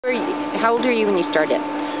How old were you when you started?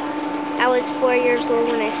 I was 4 years old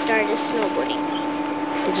when I started snowboarding.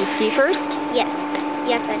 Did you ski first? Yes.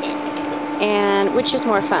 Yes, I did. And which is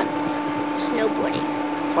more fun? Snowboarding.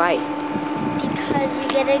 Why? Because you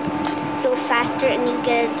get to go faster and you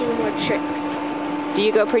get to do more tricks. Do you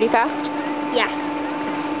go pretty fast? Yeah.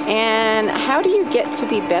 And how do you get to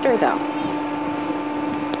be better, though?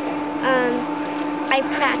 I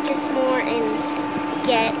practice more and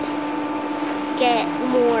get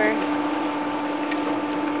more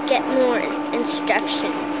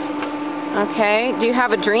instructions. Okay. Do you have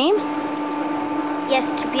a dream? Yes,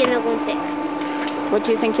 to be an Olympic. What do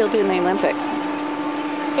you think you'll do in the Olympics?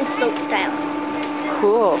 In slope style.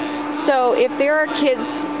 Cool. So if there are kids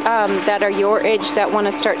that are your age that want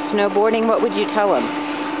to start snowboarding, what would you tell them?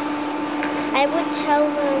 I would tell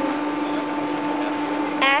them,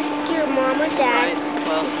 ask your mom or dad to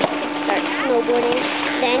start snowboarding,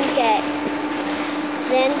 then get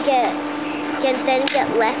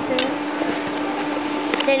lessons,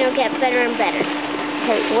 then you'll get better and better.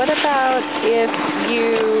 Okay, what about if do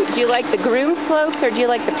you like the groom slopes or do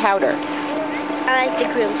you like the powder? I like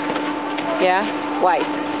the groom. Yeah? Why?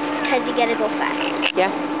 Because you get to go fast.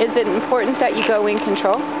 Yeah. Is it important that you go in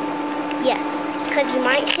control? Yes, because you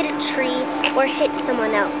might hit a tree or hit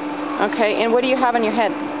someone else. Okay, and what do you have on your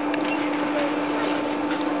head?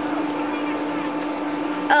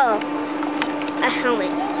 Oh, a helmet.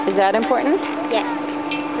 Is that important? Yes,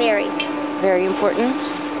 very. Very important?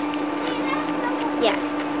 Yes.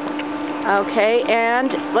 Okay,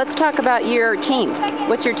 and let's talk about your team.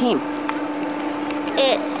 What's your team?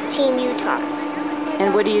 It's Team Utah.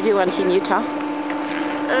 And what do you do on Team Utah?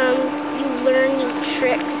 You learn new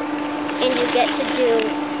tricks, and you get to do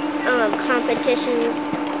competitions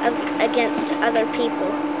against other people.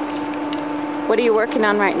 What are you working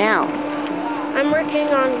on right now? I'm working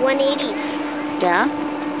on 180s. Yeah?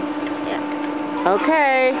 Yeah.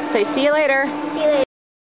 Okay, say see you later. See you later.